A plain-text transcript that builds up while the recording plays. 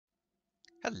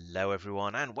Hello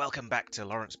everyone and welcome back to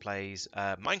Laurence Plays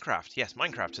Minecraft. Yes,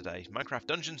 Minecraft today. Minecraft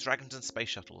Dungeons, Dragons and Space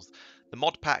Shuttles. The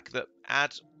mod pack that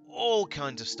adds all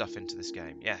kinds of stuff into this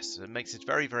game. Yes, it makes it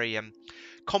very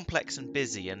complex and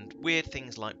busy and weird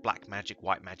things like black magic,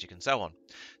 white magic and so on.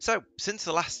 So, since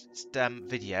the last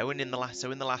video and in the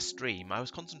last stream, I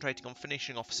was concentrating on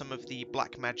finishing off some of the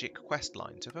black magic quest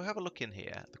lines. So if I have a look in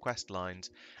here, the quest lines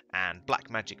and black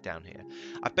magic down here.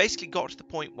 I've basically got to the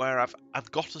point where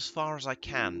I've got as far as I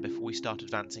can before we start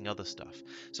advancing other stuff.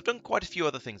 So I've done quite a few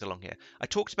other things along here. I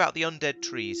talked about the undead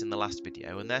trees in the last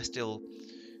video, and they're still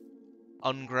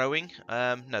ungrowing.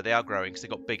 No, they are growing because they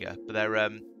got bigger, but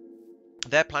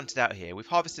they're planted out here. We've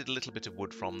harvested a little bit of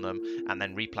wood from them and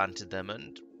then replanted them,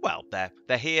 and well,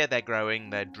 they're here, they're growing,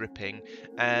 they're dripping,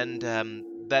 and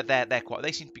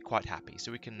they seem to be quite happy.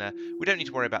 So we don't need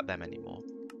to worry about them anymore.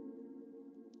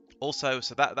 Also,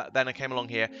 so then I came along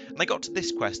here and I got to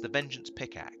this quest, the Vengeance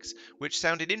Pickaxe, which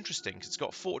sounded interesting because it's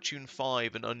got Fortune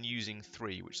 5 and Unusing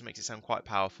 3, which makes it sound quite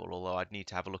powerful, although I'd need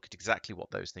to have a look at exactly what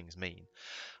those things mean.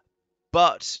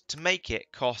 But to make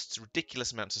it costs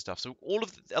ridiculous amounts of stuff. So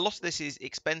a lot of this is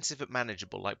expensive but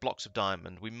manageable, like blocks of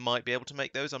diamond. We might be able to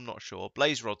make those, I'm not sure.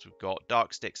 Blaze rods we've got,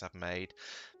 dark sticks I've made.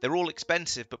 They're all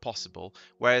expensive but possible.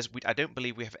 Whereas I don't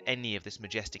believe we have any of this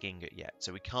majestic ingot yet,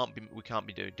 so we can't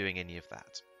be doing any of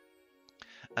that.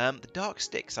 The dark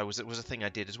sticks was a thing I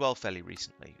did as well fairly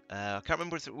recently. I can't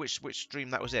remember which stream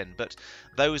that was in, but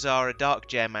those are a dark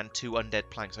gem and 2 undead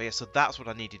planks. So yeah, so that's what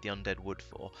I needed the undead wood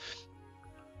for,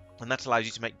 and that allows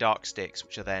you to make dark sticks,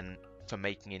 which are then for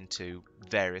making into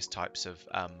various types of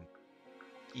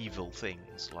evil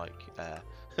things, like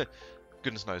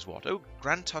goodness knows what. Oh,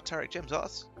 Grand Tartaric gems.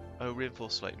 Oh,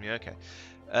 reinforced slate. Yeah, okay.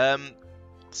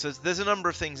 So there's a number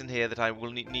of things in here that I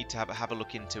will need to have a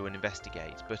look into and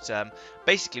investigate. But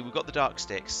basically, we've got the dark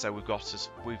sticks, so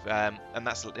and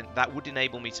that would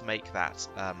enable me to make that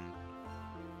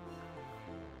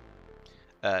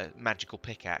magical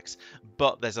pickaxe.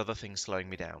 But there's other things slowing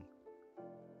me down.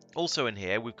 Also in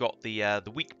here, we've got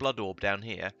the weak blood orb down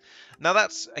here. Now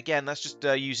that's just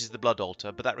uses the blood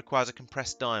altar, but that requires a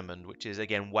compressed diamond, which is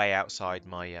again way outside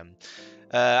my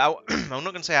I'm not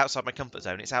going to say outside my comfort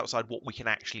zone. It's outside what we can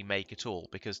actually make at all,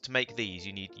 because to make these,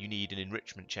 you need an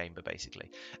enrichment chamber basically,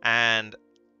 and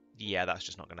yeah, that's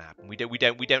just not going to happen. We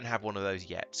don't have one of those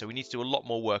yet, so we need to do a lot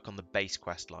more work on the base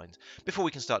quest lines before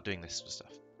we can start doing this sort of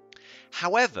stuff.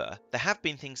 However, there have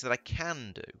been things that I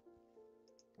can do.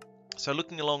 So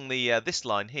looking along this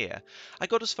line here, I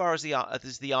got as far as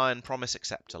the Iron Promise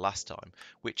Acceptor last time,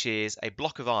 which is a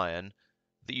block of iron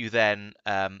that you then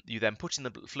put in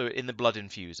the fluid in the blood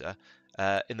infuser.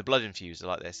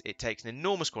 Like this, it takes an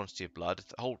enormous quantity of blood,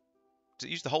 to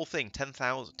use the whole thing, 10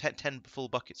 full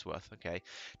buckets worth, okay,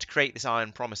 to create this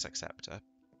Iron Promise Acceptor.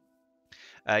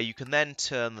 You can then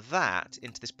turn that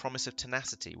into this Promise of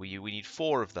Tenacity, where we need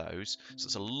 4 of those, so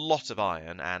it's a lot of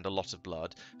iron and a lot of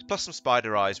blood, plus some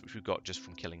spider eyes, which we've got just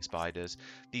from killing spiders.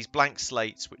 These blank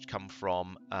slates, which come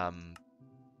from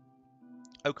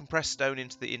compressed stone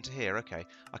into here. Okay,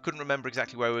 I couldn't remember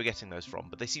exactly where we were getting those from,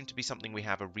 but they seem to be something we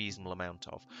have a reasonable amount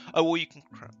of. Oh, or you can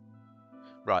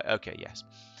right. Okay, yes.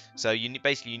 So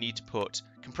basically you need to put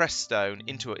compressed stone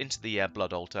into the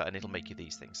blood altar, and it'll make you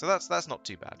these things. So that's not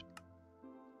too bad.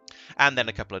 And then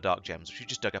a couple of dark gems, which we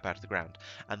just dug up out of the ground,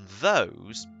 and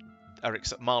those are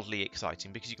mildly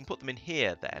exciting because you can put them in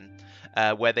here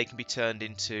then, where they can be turned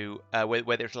into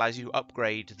where it allows you to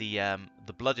upgrade the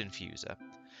blood infuser.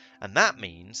 And that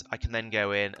means I can then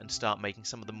go in and start making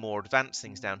some of the more advanced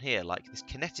things down here, like this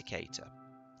kineticator.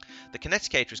 The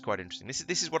kineticator is quite interesting.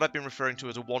 This is what I've been referring to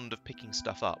as a wand of picking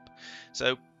stuff up.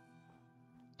 So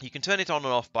you can turn it on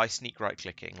and off by sneak right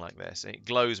clicking like this. It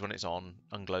glows when it's on,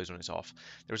 unglows when it's off.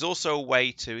 There is also a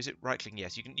way to, is it right clicking?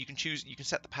 Yes, you can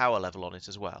set the power level on it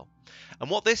as well. And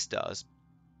what this does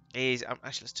is,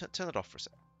 actually let's turn it off for a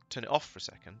second. Turn it off for a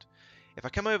second. If I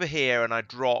come over here and I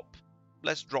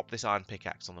let's drop this iron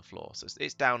pickaxe on the floor. So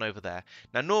it's down over there.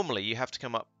 Now normally you have to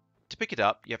come up to pick it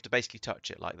up. You have to basically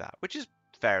touch it like that, which is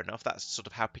fair enough. That's sort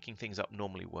of how picking things up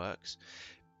normally works.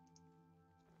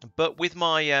 But with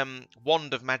my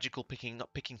wand of magical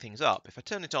picking things up, if I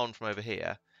turn it on from over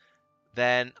here,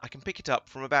 then I can pick it up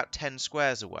from about 10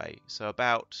 squares away. So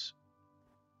about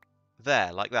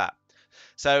there, like that.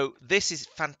 So this is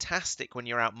fantastic when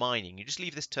you're out mining. You just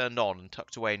leave this turned on and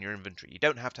tucked away in your inventory. You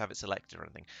don't have to have it selected or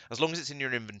anything. As long as it's in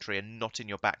your inventory and not in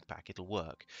your backpack, it'll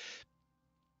work.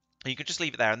 You can just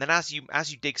leave it there, and then as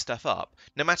you dig stuff up,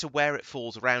 no matter where it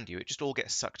falls around you, it just all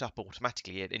gets sucked up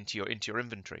automatically into your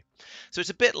inventory. So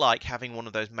it's a bit like having one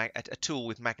of those a tool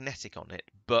with magnetic on it,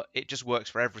 but it just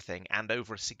works for everything and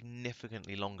over a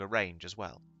significantly longer range as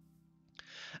well.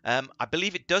 I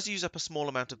believe it does use up a small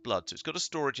amount of blood, so it's got a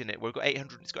storage in it. We've got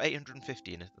 800. It's got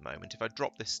 850 in it at the moment. If I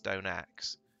drop this stone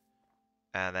axe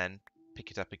and then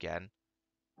pick it up again,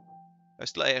 oh,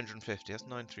 still 850. That's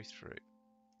 933.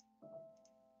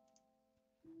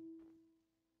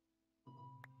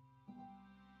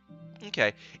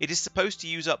 Okay, it is supposed to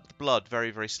use up the blood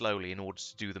very, very slowly in order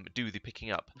to do the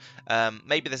picking up.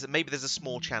 Maybe there's a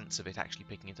small chance of it actually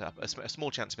picking it up, a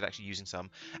small chance of it actually using some,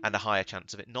 and a higher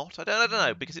chance of it not. I don't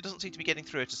know, because it doesn't seem to be getting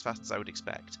through it as fast as I would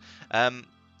expect.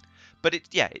 But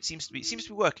it seems to be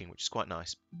working, which is quite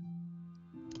nice.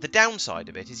 The downside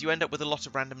of it is you end up with a lot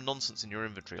of random nonsense in your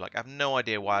inventory. Like, I have no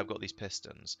idea why I've got these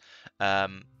pistons.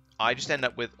 I just end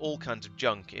up with all kinds of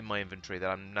junk in my inventory that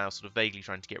I'm now sort of vaguely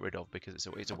trying to get rid of because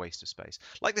it's a waste of space.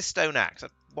 Like this stone axe.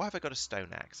 Why have I got a stone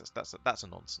axe? That's a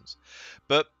nonsense.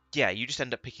 But yeah, you just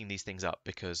end up picking these things up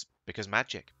because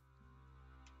magic.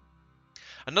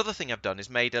 Another thing I've done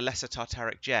is made a lesser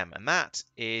tartaric gem, and that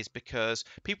is because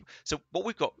people. So what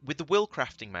we've got with the will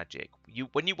crafting magic,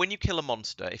 when you kill a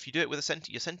monster, if you do it with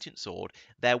your sentient sword,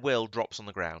 their will drops on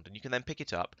the ground, and you can then pick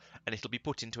it up, and it'll be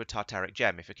put into a tartaric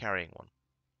gem if you're carrying one.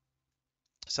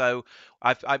 So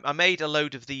I made a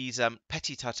load of these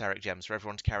petty tartaric gems for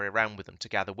everyone to carry around with them to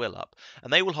gather will up,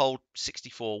 and they will hold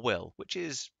 64 will, which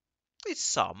is it's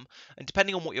some, and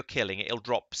depending on what you're killing, it'll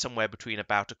drop somewhere between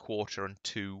about a quarter and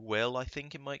 2 will, I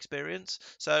think, in my experience.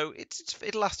 So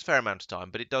it'll last a fair amount of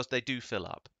time, but they do fill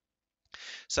up.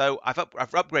 So I've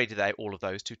upgraded all of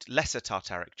those to lesser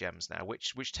tartaric gems now,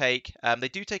 which take they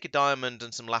do take a diamond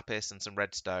and some lapis and some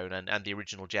redstone and the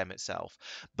original gem itself,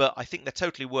 but I think they're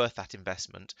totally worth that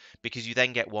investment because you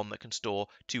then get one that can store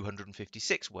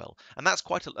 256 will, and that's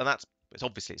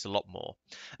it's a lot more.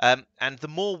 And the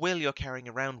more will you're carrying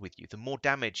around with you, the more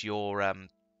damage your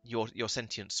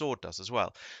sentient sword does as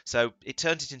well. So it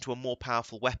turns it into a more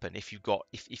powerful weapon if you're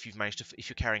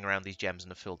carrying around these gems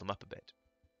and have filled them up a bit.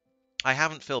 I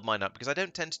haven't filled mine up because I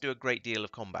don't tend to do a great deal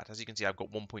of combat. As you can see, I've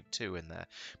got 1.2 in there,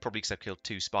 probably because I've killed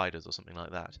 2 spiders or something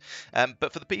like that.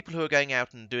 But for the people who are going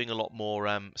out and doing a lot more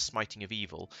smiting of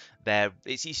evil,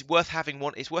 it's worth having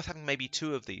one. It's worth having maybe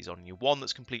 2 of these on you. One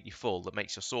that's completely full that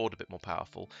makes your sword a bit more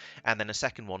powerful, and then a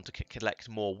second one to collect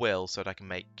more will so that I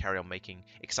can carry on making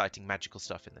exciting magical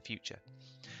stuff in the future.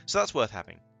 So that's worth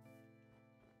having.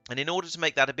 And in order to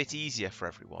make that a bit easier for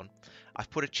everyone, I've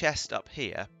put a chest up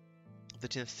here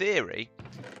that in theory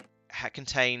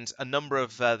contains a number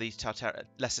of these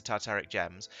lesser tartaric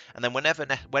gems, and then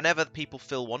whenever people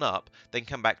fill one up, they can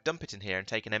come back, dump it in here, and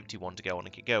take an empty one to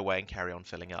go away and carry on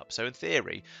filling up. So in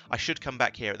theory, I should come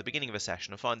back here at the beginning of a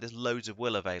session and find there's loads of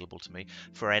will available to me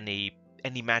for any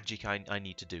magic I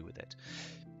need to do with it.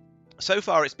 So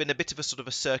far, it's been a bit of a sort of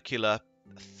a circular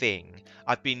thing.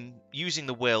 I've been using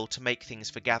the will to make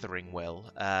things for gathering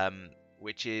will,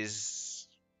 which is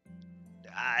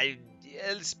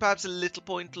it's perhaps a little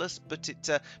pointless, but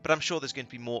I'm sure there's going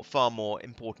to be far more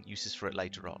important uses for it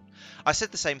later on. I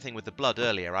said the same thing with the blood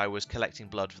earlier. I was collecting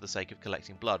blood for the sake of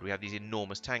collecting blood. We have these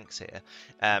enormous tanks here,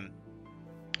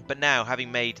 but now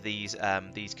having made these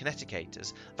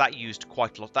kineticators, that used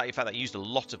quite a lot. That used a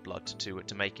lot of blood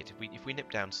to make it. If we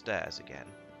nip downstairs again,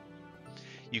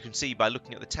 you can see by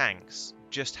looking at the tanks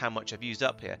just how much I've used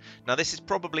up here. Now this is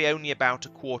probably only about a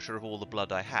quarter of all the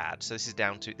blood I had, so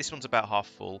this one's about half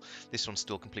full, this one's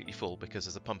still completely full because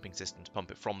there's a pumping system to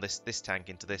pump it from this tank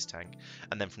into this tank,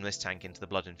 and then from this tank into the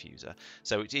blood infuser.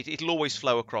 So it'll always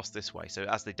flow across this way, so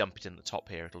as they dump it in the top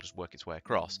here, it'll just work its way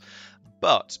across.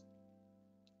 But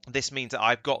this means that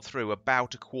I've got through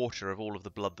about a quarter of all of the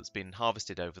blood that's been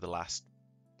harvested over the last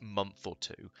month or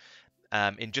two,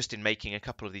 in making a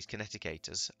couple of these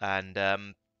kineticators, and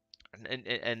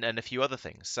a few other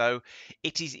things. So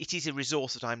it is a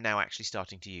resource that I'm now actually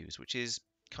starting to use, which is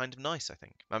kind of nice, I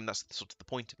think. That's sort of the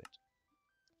point of it.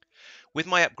 With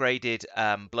my upgraded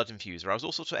blood infuser, I was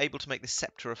also able to make the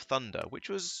Scepter of Thunder, which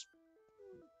was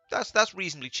that's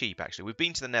reasonably cheap, actually. We've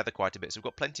been to the Nether quite a bit, so we've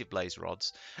got plenty of blaze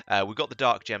rods. We've got the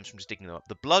dark gems from just digging them up.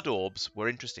 The blood orbs were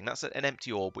interesting. That's an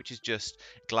empty orb, which is just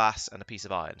glass and a piece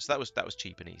of iron. So that was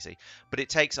cheap and easy. But it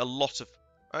takes a lot of...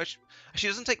 Actually, it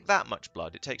doesn't take that much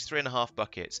blood. It takes 3.5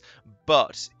 buckets,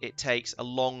 but it takes a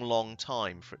long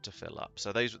time for it to fill up.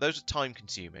 So those are time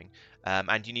consuming,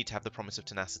 and you need to have the promise of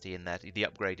tenacity in there, the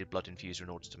upgraded blood infuser, in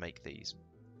order to make these.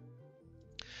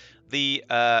 No,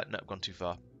 I've gone too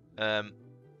far.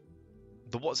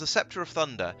 the Scepter of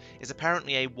Thunder is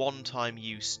apparently a one-time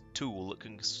use tool that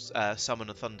can summon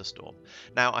a thunderstorm.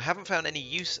 Now, I haven't found any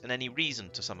use and any reason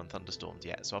to summon thunderstorms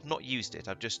yet, so I've not used it.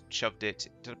 I've just shoved it.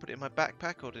 Did I put it in my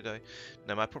backpack, or did I?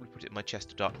 No, I probably put it in my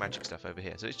chest of dark magic stuff over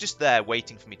here. So it's just there,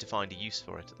 waiting for me to find a use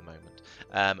for it at the moment.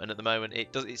 And at the moment,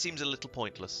 it seems a little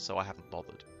pointless, so I haven't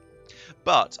bothered.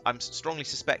 But I'm strongly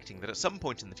suspecting that at some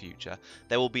point in the future,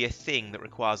 there will be a thing that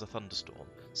requires a thunderstorm.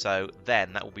 So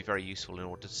then that will be very useful in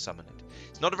order to summon it.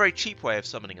 It's not a very cheap way of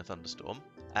summoning a thunderstorm,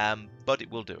 but it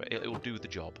will do it. It will do the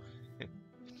job.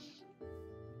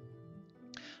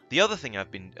 The other thing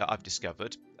I've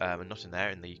discovered, and not in there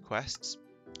in the quests,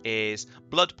 is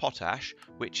blood potash,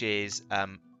 which is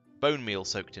bone meal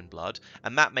soaked in blood,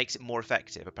 and that makes it more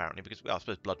effective apparently because, well, I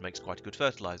suppose blood makes quite a good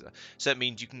fertilizer. So it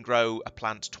means you can grow a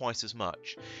plant twice as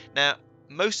much. Now,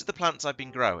 most of the plants I've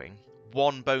been growing,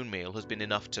 one bone meal has been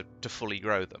enough to fully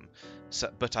grow them.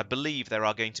 So, but I believe there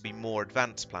are going to be more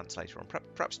advanced plants later on.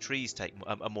 Perhaps trees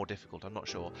are more difficult, I'm not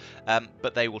sure.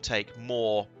 But they will take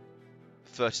more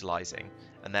fertilizing,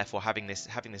 and therefore having this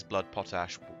blood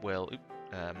potash will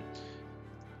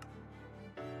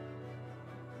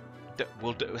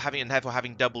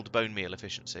having doubled bone meal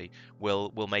efficiency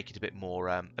will make it a bit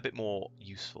more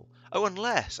useful. Oh,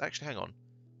 unless actually, hang on.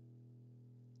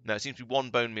 No, it seems to be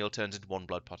one bone meal turns into one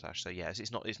blood potash. So yes,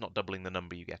 it's not doubling the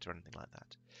number you get or anything like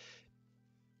that.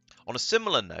 On a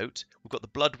similar note, we've got the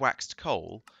blood waxed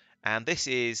coal, and this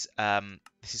is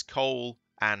coal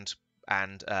and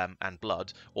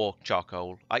blood, or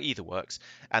charcoal. Either works.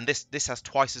 And this has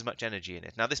twice as much energy in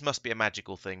it. Now this must be a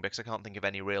magical thing because I can't think of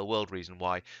any real world reason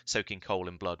why soaking coal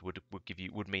in blood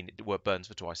would mean it burns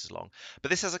for twice as long.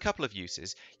 But this has a couple of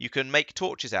uses. You can make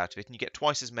torches out of it, and you get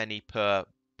twice as many per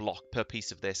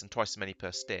piece of this and twice as many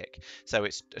per stick. So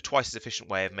it's a twice as efficient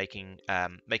way of making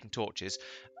torches,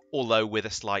 although with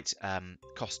a slight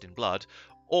cost in blood.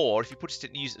 Or if you put it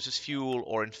in, use it as fuel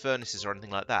or in furnaces or anything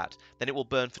like that, then it will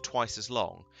burn for twice as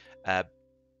long,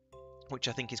 which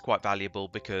I think is quite valuable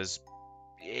because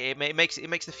it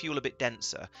makes the fuel a bit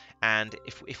denser. And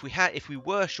if we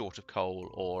were short of coal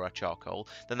or charcoal,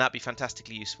 then that'd be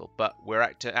fantastically useful. But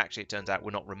actually, it turns out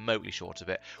we're not remotely short of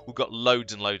it. We've got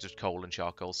loads and loads of coal and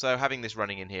charcoal, so having this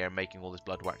running in here and making all this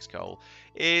blood wax coal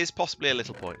is possibly a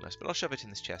little pointless. But I'll shove it in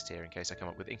this chest here in case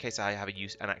I have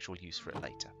an actual use for it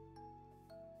later.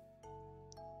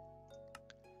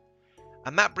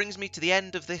 And that brings me to the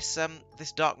end of this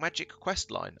dark magic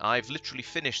quest line. I've literally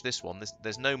finished this one.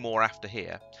 There's no more after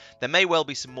here. There may well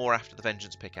be some more after the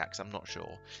Vengeance Pickaxe, I'm not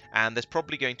sure. And there's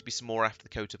probably going to be some more after the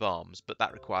Coat of Arms, but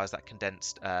that requires that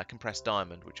compressed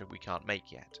diamond, which we can't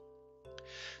make yet.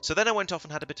 So then I went off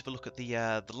and had a bit of a look at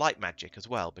the light magic as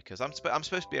well, because I'm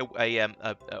supposed to be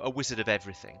a wizard of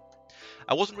everything.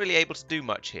 I wasn't really able to do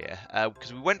much here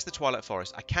because we went to the Twilight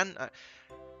Forest.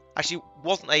 Actually,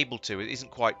 wasn't able to. It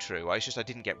isn't quite true. I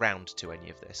didn't get round to any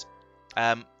of this.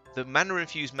 The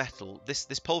mana-infused metal, this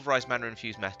pulverized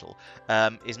mana-infused metal,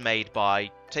 is made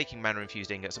by taking mana-infused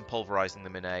ingots and pulverizing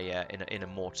them in a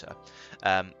mortar.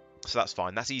 So that's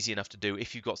fine. That's easy enough to do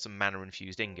if you've got some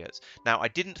mana-infused ingots. Now, I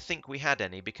didn't think we had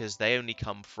any because they only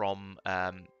come from.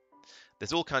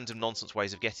 There's all kinds of nonsense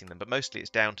ways of getting them, but mostly it's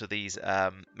down to these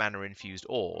mana-infused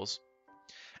ores,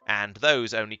 and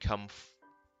those only come.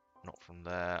 Not from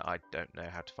there. I don't know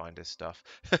how to find this stuff.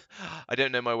 I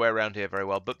don't know my way around here very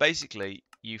well. But basically,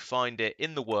 you find it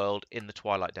in the world in the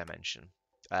Twilight Dimension.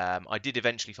 I did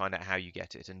eventually find out how you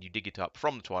get it, and you dig it up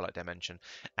from the Twilight Dimension,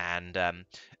 and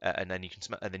then you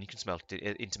can smelt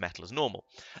it into metal as normal.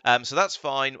 So that's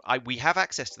fine. We have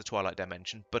access to the Twilight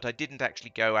Dimension, but I didn't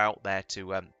actually go out there to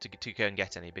go and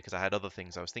get any because I had other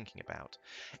things I was thinking about.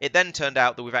 It then turned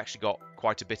out that we've actually got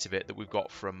quite a bit of it that we've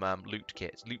got from loot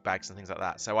kits, loot bags, and things like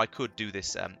that. So I could do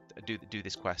this do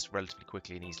this quest relatively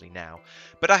quickly and easily now,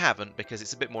 but I haven't because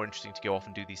it's a bit more interesting to go off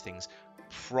and do these things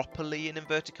properly in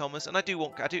inverted commas, and I do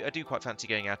quite fancy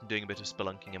going out and doing a bit of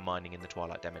spelunking and mining in the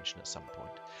Twilight Dimension at some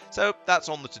point. So that's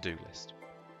on the to-do list.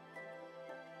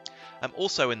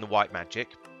 Also in the white magic,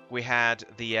 we had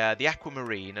the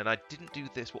aquamarine, and I didn't do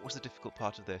this. What was the difficult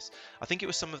part of this? I think it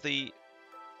was some of the.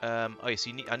 Oh yes,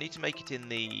 I need to make it in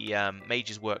the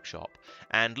Mage's Workshop,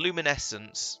 and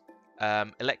luminescence,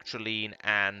 electroline,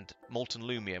 and molten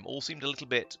lumium all seemed a little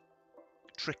bit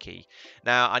tricky.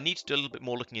 Now, I need to do a little bit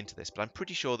more looking into this, but I'm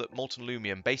pretty sure that molten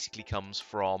lumium basically comes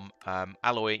from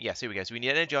alloy. Yes, here we go. So we need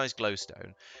energized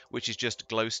glowstone, which is just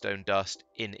glowstone dust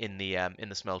in the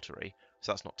smeltery.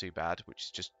 So that's not too bad, which is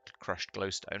just crushed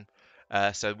glowstone.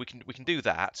 So we can do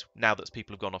that now that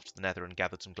people have gone off to the Nether and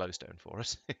gathered some glowstone for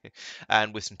us,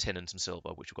 and with some tin and some silver,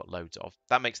 which we've got loads of.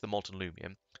 That makes the molten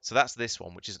lumium. So that's this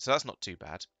one, so that's not too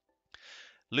bad.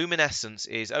 Luminescence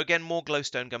is, oh, again, more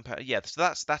glowstone gunpowder. Yeah, so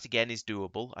that again is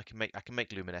doable. I can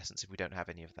make luminescence if we don't have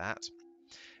any of that.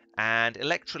 And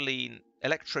electrotine,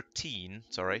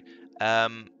 sorry.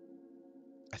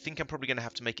 I think I'm probably going to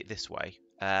have to make it this way.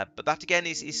 But that again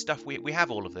is stuff we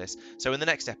have all of this. So in the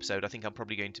next episode, I think I'm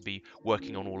probably going to be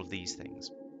working on all of these things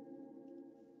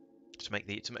to make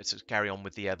to carry on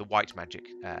with the white magic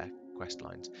quest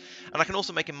lines. And I can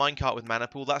also make a minecart with mana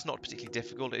pool. That's not particularly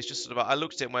difficult. It's just sort of, I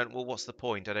looked at it and went, well, what's the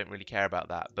point? I don't really care about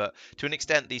that. But to an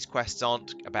extent, these quests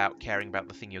aren't about caring about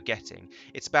the thing you're getting.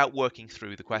 It's about working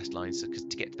through the quest lines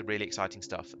to get to the really exciting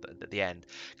stuff at the end.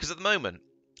 Because at the moment,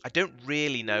 I don't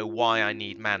really know why I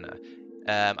need mana.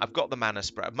 I've got the mana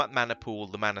pool,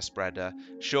 the mana spreader.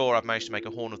 Sure, I've managed to make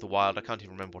a Horn of the Wild. I can't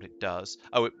even remember what it does.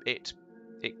 Oh, it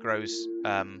grows.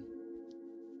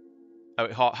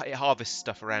 Oh, it harvests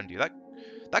stuff around you.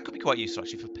 That could be quite useful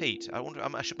actually for Pete.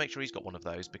 I should make sure he's got one of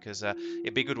those because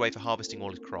it'd be a good way for harvesting all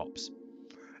his crops.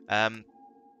 Floral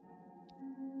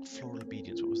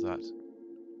obedience. What was that?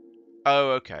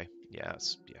 Oh, okay. Yeah,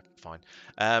 fine.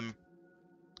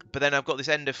 But then I've got this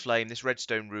End of Flame, this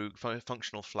redstone root,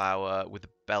 functional flower with the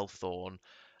bellthorn.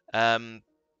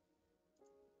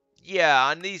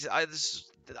 Yeah, and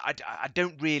I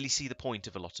don't really see the point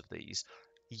of a lot of these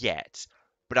yet.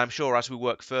 But I'm sure as we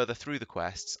work further through the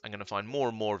quests, I'm going to find more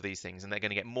and more of these things, and they're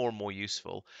going to get more and more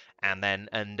useful. And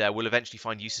we'll eventually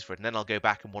find uses for it. And then I'll go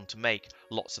back and want to make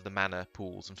lots of the mana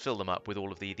pools and fill them up with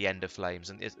all of the End of Flames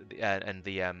and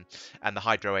the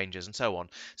Hydro Angels and so on.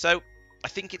 So I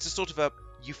think it's a sort of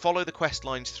you follow the quest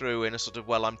lines through in a sort of,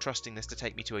 well, I'm trusting this to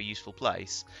take me to a useful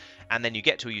place. And then you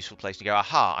get to a useful place and you go,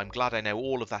 aha, I'm glad I know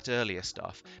all of that earlier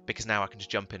stuff because now I can just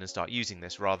jump in and start using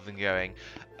this rather than going,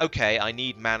 okay, I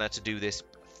need mana to do this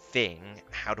thing.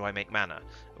 How do I make mana?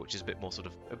 Which is a bit more sort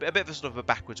of, a bit of a sort of a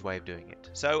backwards way of doing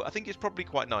it. So I think it's probably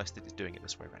quite nice that it's doing it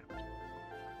this way around.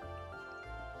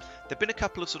 There've been a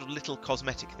couple of sort of little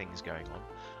cosmetic things going on.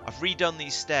 I've redone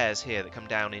these stairs here that come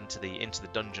down into the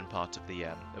dungeon part of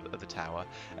the tower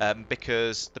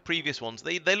because the previous ones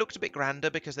they looked a bit grander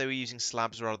because they were using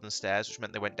slabs rather than stairs, which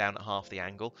meant they went down at half the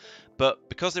angle. But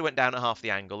because they went down at half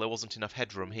the angle, there wasn't enough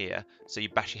headroom here, so you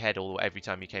bash your head every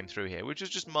time you came through here, which was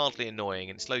just mildly annoying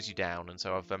and it slows you down. And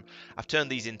so I've turned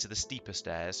these into the steeper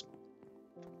stairs,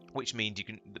 which means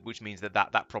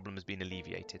that problem has been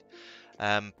alleviated.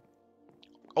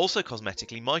 Also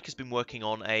cosmetically, Mike has been working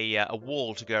on a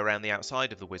wall to go around the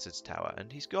outside of the Wizard's Tower,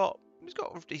 and he's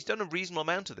done a reasonable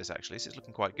amount of this actually. So it's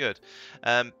looking quite good.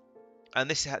 And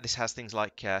this has things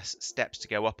like steps to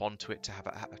go up onto it to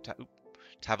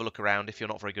have a look around if you're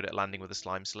not very good at landing with a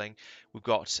slime sling. We've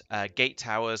got gate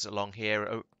towers along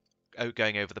here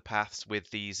going over the paths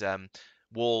with these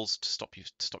walls to stop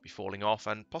you falling off,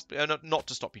 and possibly not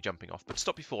to stop you jumping off, but to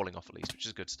stop you falling off at least, which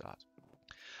is a good start.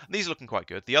 And these are looking quite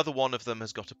good. The other one of them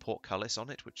has got a portcullis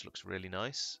on it, which looks really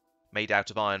nice, made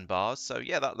out of iron bars. So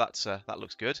yeah, that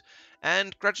looks good.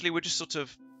 And gradually we're just sort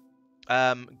of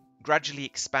gradually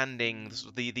expanding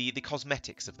the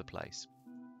cosmetics of the place.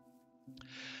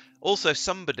 Also,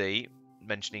 somebody,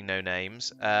 mentioning no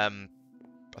names,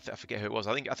 I forget who it was.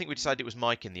 I think we decided it was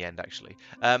Mike in the end. Actually,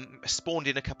 spawned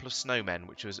in a couple of snowmen,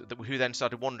 who then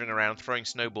started wandering around, throwing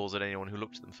snowballs at anyone who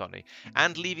looked at them funny,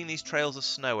 and leaving these trails of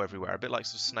snow everywhere, a bit like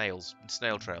sort of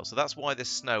snail trails. So that's why there's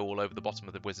snow all over the bottom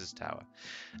of the Wizard's Tower.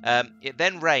 It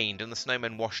then rained and the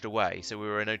snowmen washed away, so we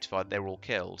were notified they were all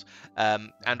killed.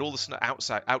 And all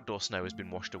the outdoor snow has been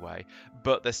washed away,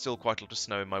 but there's still quite a lot of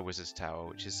snow in my Wizard's Tower,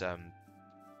 which is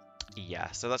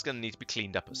yeah. So that's going to need to be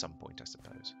cleaned up at some point, I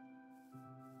suppose.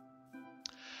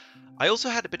 I also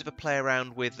had a bit of a play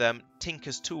around with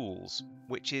Tinker's Tools,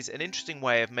 which is an interesting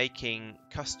way of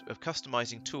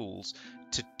customizing tools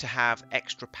to have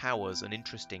extra powers and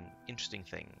interesting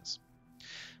things.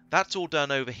 That's all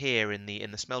done over here in the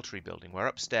smeltery building, where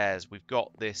upstairs we've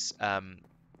got this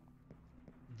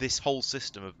this whole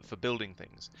system for building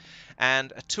things,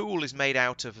 and a tool is made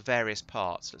out of various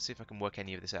parts. Let's see if I can work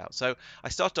any of this out. So I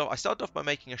started off by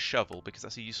making a shovel because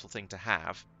that's a useful thing to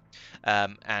have.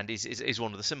 And is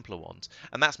one of the simpler ones,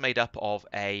 and that's made up of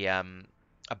a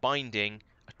binding,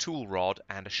 a tool rod,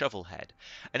 and a shovel head.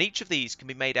 And each of these can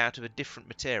be made out of a different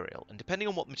material, and depending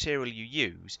on what material you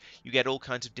use, you get all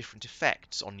kinds of different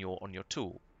effects on your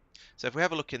tool. So if we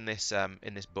have a look in this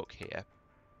book here,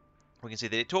 we can see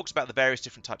that it talks about the various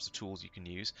different types of tools you can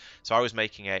use. So I was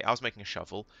making a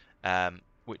shovel.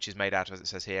 Which is made out of, as it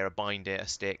says here, a binder, a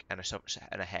stick, and a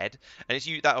head. And it's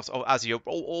that, as you're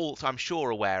all I'm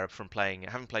sure aware of from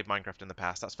having played Minecraft in the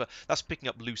past. That's picking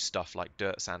up loose stuff like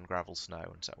dirt, sand, gravel,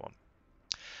 snow, and so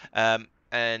on.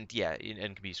 And yeah,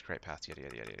 and can be used to create paths. Yada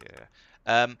yada yada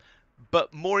yada.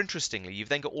 But more interestingly, you've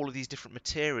then got all of these different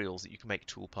materials that you can make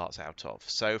tool parts out of.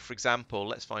 So, for example,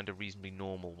 let's find a reasonably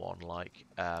normal one like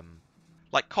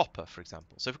copper, for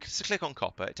example. So if we click on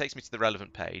copper, it takes me to the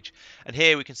relevant page. And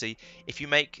here we can see if you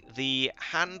make the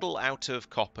handle out of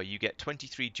copper, you get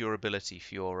 23 durability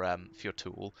for your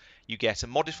tool. You get a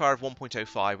modifier of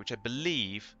 1.05, which I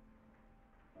believe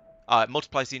it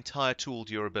multiplies the entire tool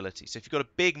durability. So if you've got a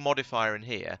big modifier in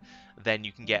here, then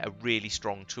you can get a really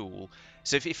strong tool.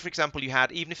 So if for example, you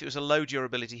had, even if it was a low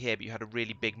durability here, but you had a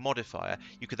really big modifier,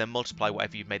 you could then multiply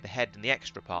whatever you've made the head and the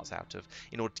extra parts out of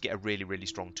in order to get a really, really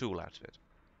strong tool out of it.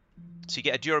 So you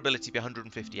get a durability of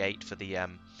 158 for the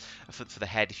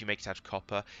head if you make it out of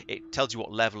copper. It tells you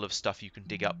what level of stuff you can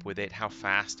dig up with it, how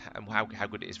fast, and how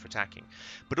good it is for attacking.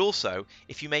 But also,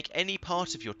 if you make any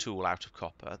part of your tool out of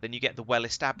copper, then you get the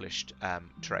well-established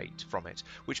trait from it,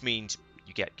 which means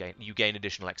you gain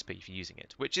additional XP for using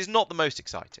it, which is not the most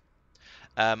exciting.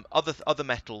 Other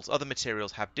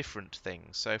materials have different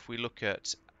things. So if we look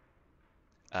at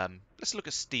let's look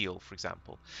at steel, for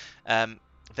example.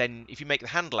 Then if you make the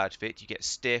handle out of it, you get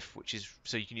stiff, which is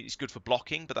it's good for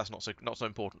blocking, but that's not so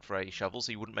important for a shovel,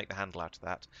 so you wouldn't make the handle out of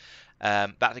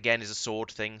that. That again is a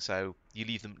sword thing, so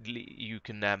you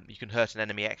can hurt an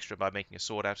enemy extra by making a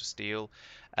sword out of steel.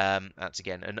 That's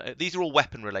again, and these are all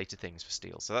weapon related things for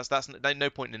steel, so that's no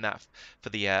point in that for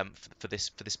this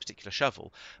particular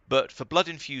shovel. But for blood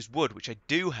infused wood, which I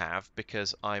do have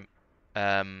because I'm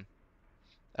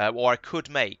or I could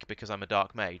make because I'm a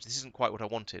dark mage. This isn't quite what I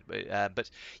wanted, but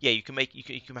yeah, you can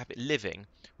have it living,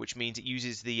 which means it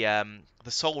uses the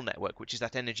soul network, which is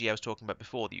that energy I was talking about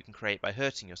before that you can create by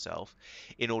hurting yourself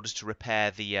in order to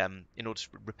repair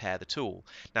the tool.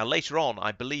 Now later on,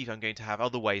 I believe I'm going to have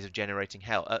other ways of generating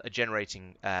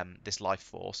this life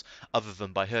force other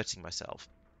than by hurting myself.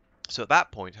 So at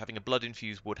that point, having a blood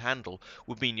infused wood handle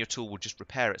would mean your tool would just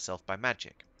repair itself by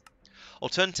magic.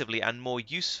 Alternatively, and more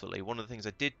usefully, one of the things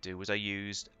I did do was I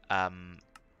used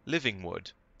living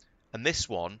wood, and this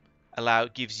one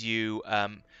gives you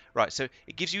so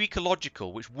it gives you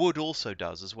ecological, which wood also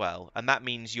does as well, and that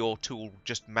means your tool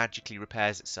just magically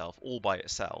repairs itself all by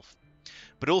itself.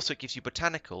 But also it gives you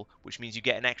botanical, which means you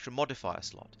get an extra modifier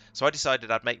slot. So I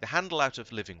decided I'd make the handle out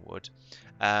of living wood,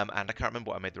 and I can't remember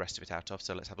what I made the rest of it out of.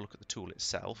 So let's have a look at the tool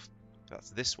itself.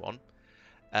 That's this one.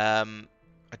 I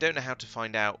don't know how to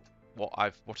find out what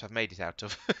I've made it out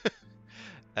of.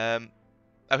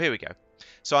 Oh, here we go.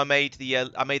 So I made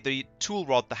the tool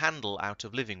rod, the handle, out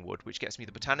of living wood, which gets me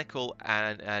the botanical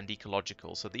and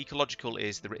ecological. So the ecological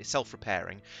is the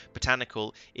self-repairing.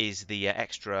 Botanical is the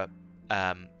extra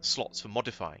slots for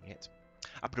modifying it.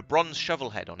 I put a bronze shovel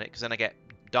head on it because then I get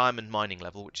diamond mining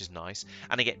level, which is nice,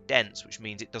 and I get dense, which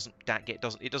means it doesn't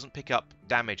pick up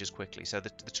damage as quickly, so the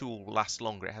tool will last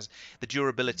longer. It has the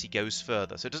durability goes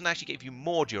further, so it doesn't actually give you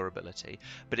more durability,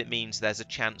 but it means there's a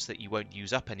chance that you won't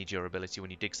use up any durability when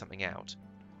you dig something out.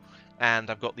 And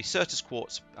I've got the Shuttles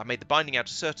quartz. I made the binding out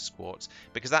of Shuttles quartz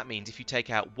because that means if you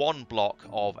take out one block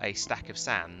of a stack of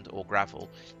sand or gravel,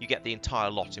 you get the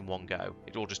entire lot in one go.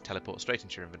 It all just teleports straight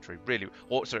into your inventory,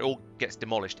 it all gets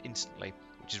demolished instantly,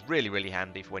 which is really, really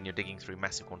handy for when you're digging through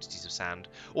massive quantities of sand,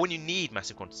 or when you need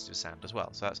massive quantities of sand as well.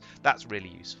 So that's really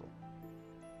useful.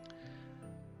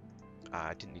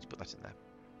 I didn't need to put that in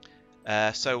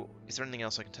there. So is there anything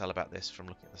else I can tell about this from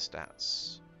looking at the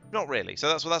stats? Not really. So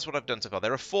that's what I've done so far.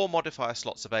 There are 4 modifier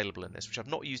slots available in this, which I've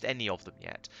not used any of them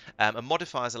yet. And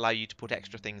modifiers allow you to put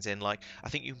extra things in, like I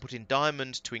think you can put in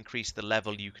diamond to increase the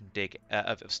level you can dig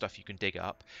of stuff you can dig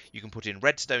up. You can put in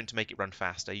redstone to make it run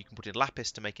faster. You can put in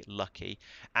lapis to make it lucky,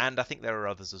 and I think there are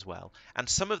others as well. And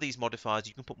some of these modifiers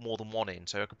you can put more than one in.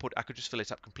 So I could just fill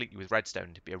it up completely with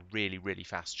redstone to be a really, really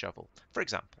fast shovel, for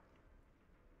example.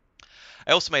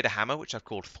 I also made a hammer, which I've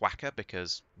called Thwacker,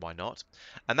 because why not?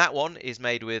 And that one is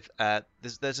made with,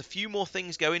 there's a few more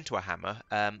things go into a hammer.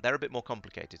 They're a bit more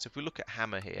complicated. So if we look at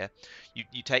hammer here,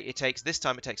 this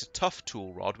time it takes a tough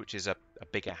tool rod, which is a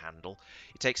bigger handle.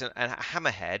 It takes a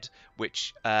hammer head,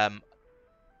 which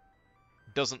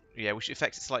which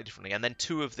affects it slightly differently, and then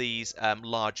 2 of these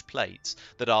large plates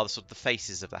that are the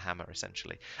faces of the hammer,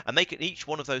 essentially. And each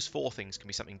one of those 4 things can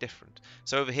be something different.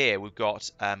 So over here we've got,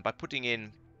 by putting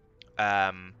in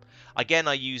again,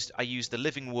 I used the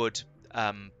living wood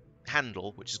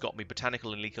handle, which has got me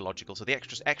botanical and ecological, so the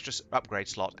extra upgrade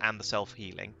slot and the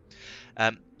self-healing.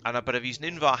 But I've used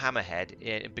an Invar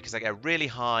hammerhead because I get a really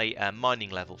high mining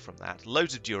level from that,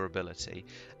 loads of durability.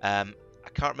 I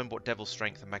can't remember what Devil's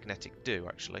Strength and Magnetic do,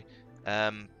 actually.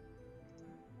 And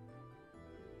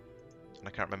I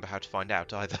can't remember how to find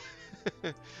out either.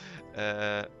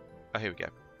 Oh, here we go.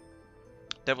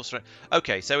 Devil's Strength.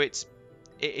 Okay, so it's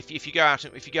if you go out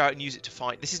and use it to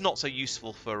fight, this is not so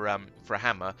useful for a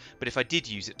hammer. But if I did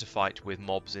use it to fight with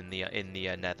mobs in the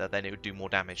Nether, then it would do more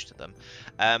damage to them.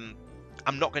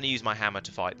 I'm not going to use my hammer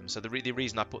to fight them. So the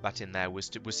reason I put that in there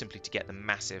was simply to get the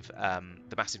massive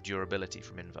durability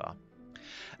from Invar.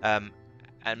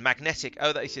 And magnetic.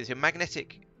 Oh, that is your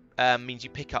magnetic. Means you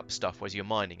pick up stuff as you're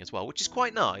mining as well, which is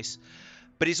quite nice.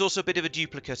 But it's also a bit of a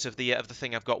duplicate of the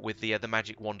thing I've got with the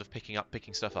magic wand of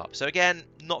picking stuff up. So again,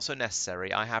 not so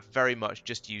necessary. I have very much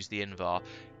just used the Invar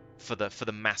for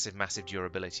the massive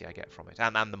durability I get from it,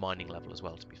 and the mining level as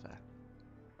well. To be fair,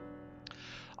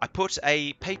 I put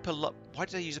a paper. Why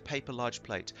did I use a paper large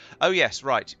plate? Oh yes,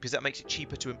 right, because that makes it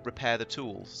cheaper to repair the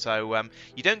tools. So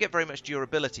you don't get very much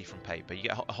durability from paper. You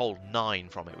get a whole 9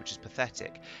 from it, which is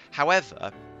pathetic.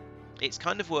 However, it's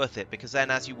kind of worth it because then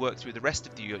as you work through the rest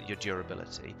of your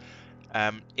durability,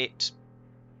 it's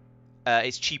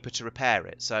cheaper to repair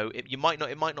it. So it might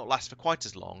not last for quite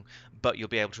as long, but you'll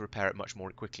be able to repair it much more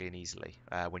quickly and easily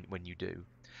when you do.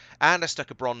 And I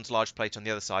stuck a bronze large plate on the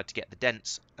other side to get the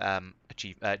dense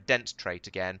dense trait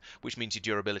again, which means your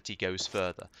durability goes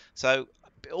further. So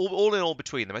all in all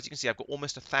between them, as you can see, I've got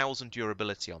almost 1,000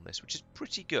 durability on this, which is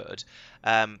pretty good,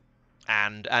 and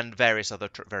various other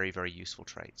very useful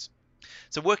traits.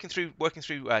 So working through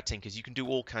Tinkers, you can do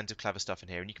all kinds of clever stuff in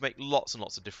here, and you can make lots and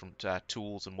lots of different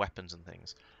tools and weapons and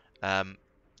things.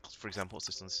 For example, what's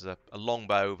this one? This is a long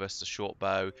bow versus a short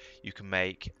bow. You can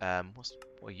make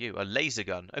what are you? A laser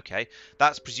gun. Okay,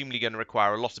 that's presumably going to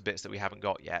require a lot of bits that we haven't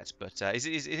got yet, but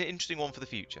is an interesting one for the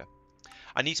future.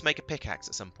 I need to make a pickaxe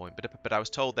at some point, but I was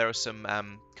told there are some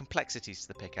complexities to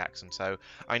the pickaxe, and so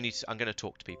I'm going to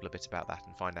talk to people a bit about that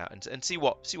and find out and see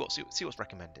what's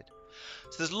recommended.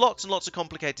 So there's lots and lots of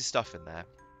complicated stuff in there,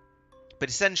 but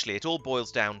essentially it all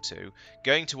boils down to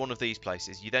going to one of these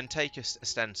places. You then take a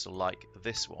stencil like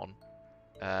this one.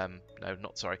 No,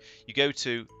 not sorry. You go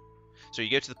to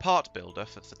the part builder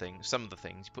for things. Some of the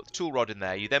things you put the tool rod in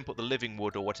there. You then put the living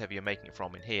wood or whatever you're making it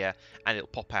from in here, and it'll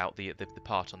pop out the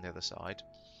part on the other side.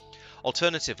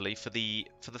 Alternatively, for the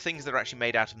things that are actually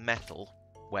made out of metal,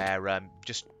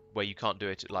 where you can't do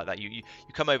it like that, you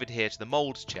come over to here to the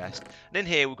molds chest, and in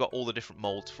here we've got all the different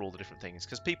molds for all the different things,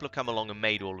 because people have come along and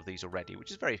made all of these already,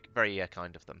 which is very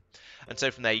kind of them. And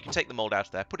so from there you can take the mold out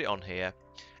of there, put it on here,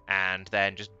 and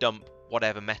then just dump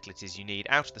whatever metal it is you need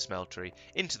out of the smeltery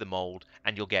into the mold,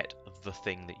 and you'll get the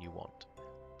thing that you want,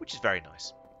 which is very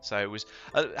nice. So it was.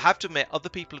 I have to admit, other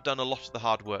people have done a lot of the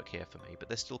hard work here for me, but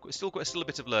there's still a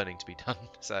bit of learning to be done.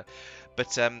 So,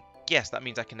 but yes, that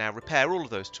means I can now repair all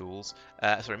of those tools.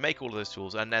 Make all of those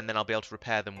tools, and then I'll be able to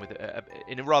repair them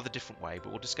in a rather different way. But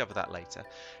we'll discover that later.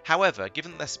 However,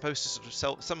 given that they're supposed to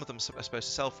some of them are supposed to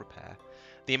self-repair,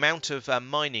 the amount of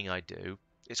mining I do,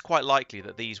 it's quite likely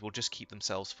that these will just keep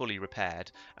themselves fully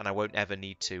repaired, and I won't ever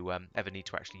need to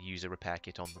actually use a repair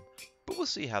kit on them. But we'll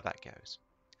see how that goes.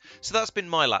 So that's been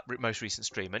my most recent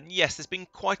stream, and yes, there's been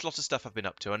quite a lot of stuff I've been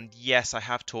up to, and yes, I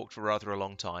have talked for rather a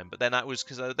long time. But then that was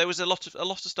because there was a lot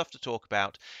of stuff to talk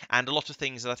about, and a lot of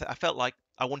things that I felt like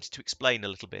I wanted to explain a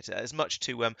little bit, as much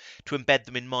to embed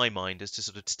them in my mind as to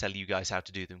sort of to tell you guys how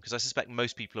to do them. Because I suspect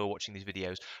most people who are watching these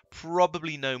videos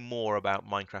probably know more about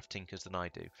Minecraft Tinkers than I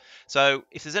do. So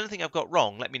if there's anything I've got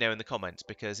wrong, let me know in the comments,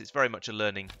 because it's very much a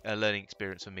learning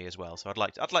experience for me as well. So I'd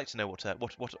like to know what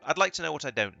I'd like to know what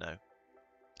I don't know.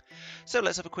 So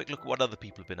let's have a quick look at what other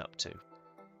people have been up to.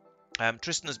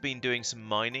 Tristan has been doing some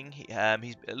mining. He had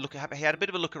a bit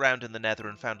of a look around in the Nether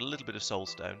and found a little bit of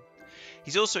soulstone.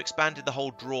 He's also expanded the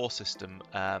whole draw system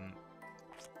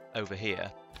over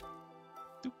here.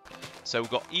 So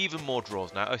we've got even more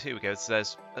drawers now. Oh, here we go. So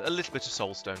there's a little bit of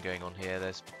soulstone going on here.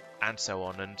 And so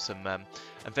on, and some and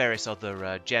various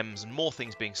other gems and more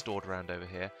things being stored around over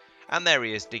here. And there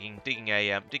he is, digging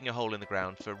a hole in the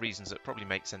ground for reasons that probably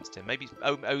make sense to him. Maybe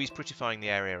he's prettifying the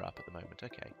area up at the moment.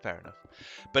 Okay, fair enough.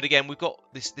 But again, we've got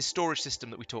this storage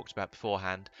system that we talked about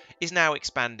beforehand is now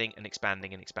expanding and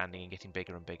getting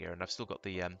bigger and bigger. And I've still got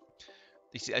the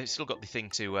thing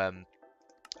to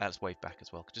let's wave back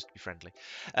as well, just to be friendly.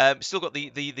 Still got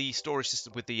the storage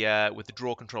system with the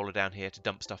drawer controller down here to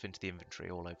dump stuff into the inventory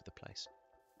all over the place.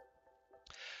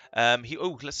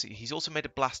 Let's see. He's also made a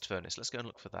blast furnace. Let's go and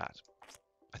look for that.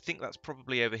 I think that's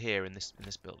probably over here in this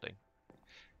building.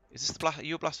 Is this are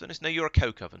you a blast furnace? No, you're a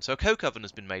coke oven. So a coke oven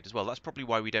has been made as well. That's probably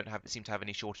why we don't seem to have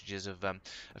any shortages of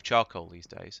charcoal these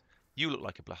days. You look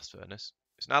like a blast furnace.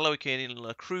 It's an alloy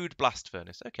crude blast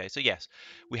furnace. Okay, so yes,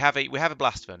 we have a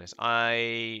blast furnace.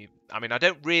 I mean, I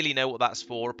don't really know what that's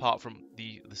for, apart from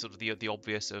the sort of the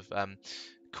obvious of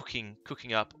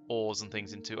cooking up ores and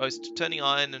things into. Oh, it's turning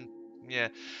iron and. Yeah,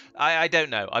 I don't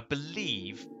know. I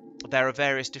believe there are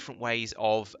various different ways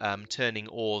of turning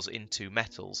ores into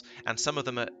metals, and some of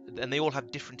them and they all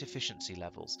have different efficiency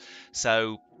levels.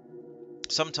 So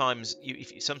sometimes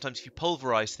if you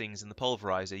pulverize things in the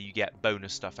pulverizer, you get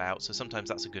bonus stuff out. So sometimes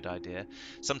that's a good idea.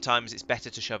 Sometimes it's better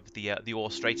to shove the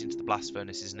ore straight into the blast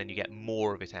furnaces, and then you get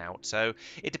more of it out. So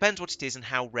it depends what it is and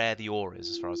how rare the ore is,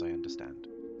 as far as I understand.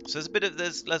 So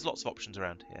there's lots of options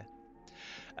around here.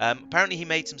 Apparently he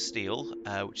made some steel,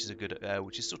 which is a good,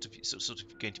 which is sort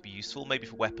of going to be useful, maybe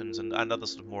for weapons and other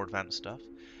sort of more advanced stuff.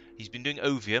 He's been doing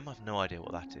ovium. I've no idea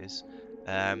what that is.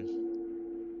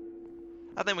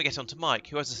 And then we get on to Mike,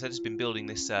 who, as I said, has been building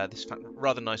this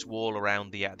rather nice wall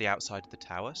around the outside of the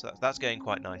tower. So that's going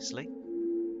quite nicely.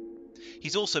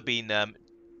 He's also been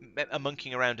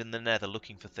monkeying around in the Nether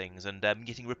looking for things and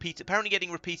apparently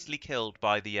getting repeatedly killed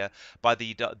by the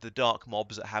dark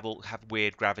mobs that have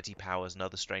weird gravity powers and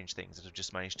other strange things that have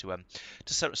just managed to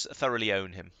thoroughly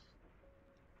own him.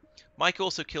 Mike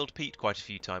also killed Pete quite a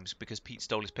few times because Pete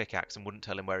stole his pickaxe and wouldn't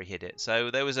tell him where he hid it.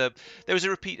 So there was a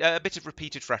bit of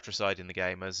repeated fratricide in the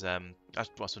game, as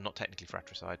well, so not technically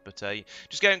fratricide, but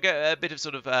just go and get a bit of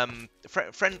sort of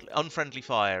unfriendly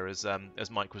fire as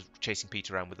Mike was chasing Pete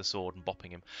around with a sword and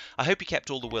bopping him. I hope he kept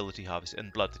all the will that he harvested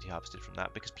and blood that he harvested from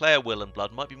that, because player will and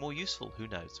blood might be more useful. Who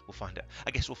knows? We'll find out.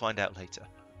 I guess we'll find out later.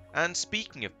 And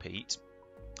speaking of Pete,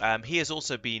 he has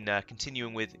also been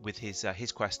continuing with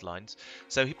his quest lines.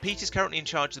 So Pete is currently in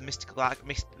charge of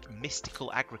the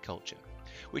mystical agriculture,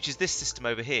 which is this system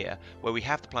over here where we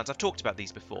have the plants. I've talked about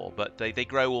these before, but they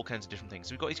grow all kinds of different things.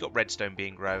 So he's got redstone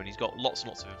being grown, he's got lots and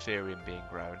lots of inferium being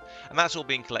grown, and that's all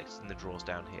being collected in the drawers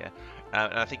down here.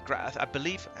 And I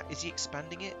believe, is he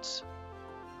expanding it?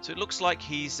 So it looks like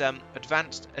he's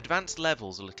advanced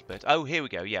levels a little bit. Oh, here we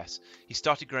go. Yes, he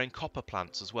started growing copper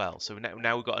plants as well. So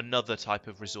now we've got another type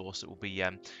of resource that will be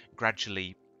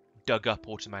gradually dug up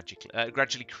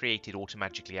gradually created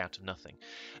automatically out of nothing.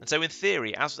 And so in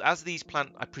theory, as these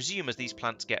plants, I presume as these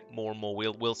plants get more and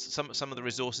more, some of the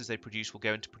resources they produce will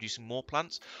go into producing more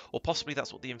plants, or possibly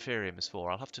that's what the inferium is for.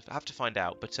 I'll have to find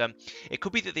out. But it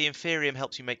could be that the inferium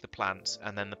helps you make the plants,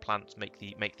 and then the plants make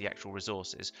the actual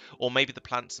resources, or maybe the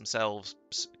plants themselves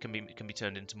can be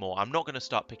turned into more. I'm not going to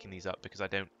start picking these up because I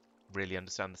don't really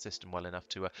understand the system well enough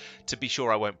to be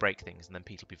sure I won't break things, and then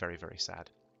Pete will be very, very sad.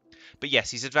 But yes,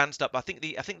 he's advanced up. I think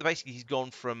basically he's gone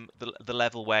from the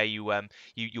level where you're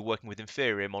working with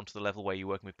Inferium onto the level where you're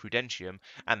working with Prudentium,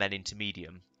 and then into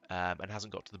Medium, and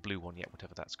hasn't got to the blue one yet,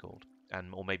 whatever that's called,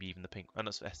 or maybe even the pink. Oh,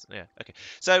 no, yeah, okay.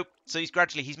 So he's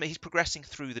progressing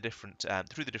through the different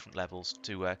levels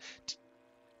to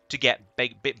get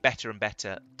bit better and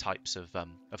better types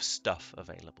of stuff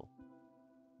available.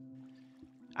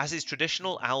 As is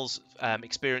traditional, Al's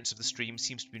experience of the stream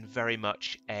seems to have been very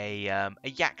much a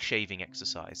yak shaving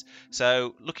exercise.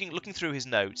 So looking through his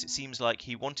notes, it seems like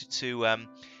he wanted to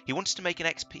make an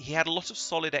XP. He had a lot of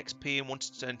solid XP and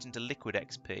wanted to turn it into liquid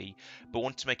XP, but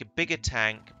wanted to make a bigger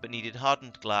tank, but needed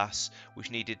hardened glass, which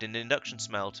needed an induction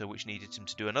smelter, which needed him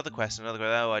to do another quest, another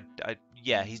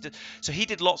quest. So he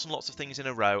did lots and lots of things in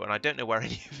a row, and I don't know where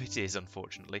any of it is,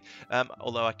 unfortunately.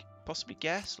 Although I could possibly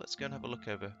guess. Let's go and have a look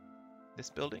over this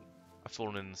building. I've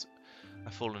fallen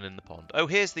in the pond. Oh,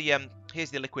 here's the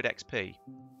liquid XP.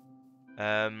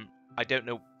 I don't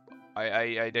know.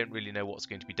 I don't really know what's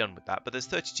going to be done with that, but there's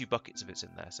 32 buckets of it in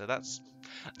there, so that's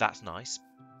nice.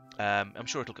 I'm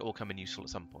sure it'll all come in useful at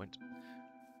some point.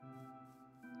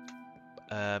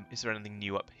 Is there anything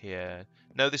new up here?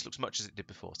 No, this looks much as it did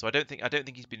before, so I don't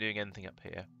think he's been doing anything up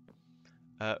here.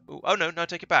 Oh no, I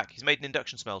take it back. He's made an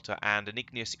induction smelter and an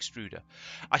igneous extruder.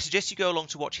 I suggest you go along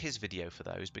to watch his video for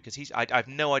those, because I've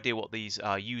no idea what these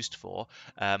are used for,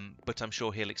 but I'm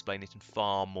sure he'll explain it in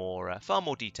far more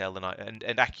detail than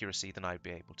and accuracy than I'd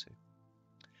be able to.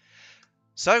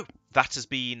 So that has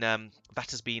been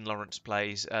Laurence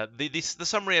Plays, the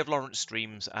summary of Laurence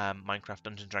Streams Minecraft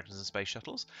Dungeons, Dragons and Space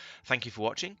Shuttles. Thank you for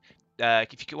watching.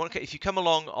 If you come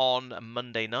along on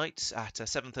Monday nights at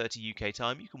 7:30 UK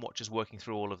time, you can watch us working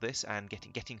through all of this and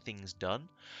getting things done.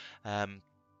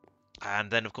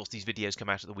 And then, of course, these videos come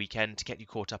out at the weekend to get you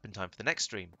caught up in time for the next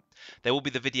stream. There will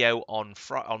be the video on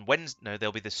Wednesday. No,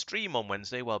 there'll be the stream on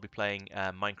Wednesday where I'll be playing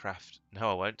Minecraft. No,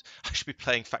 I won't. I should be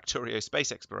playing Factorio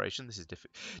Space Exploration. This is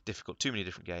difficult. Too many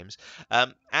different games.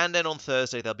 And then on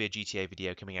Thursday there'll be a GTA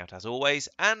video coming out as always.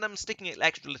 And I'm sticking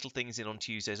extra little things in on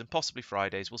Tuesdays and possibly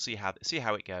Fridays. We'll see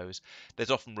how it goes.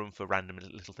 There's often room for random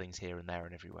little things here and there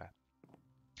and everywhere.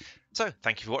 So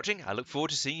thank you for watching. I look forward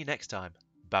to seeing you next time.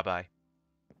 Bye bye.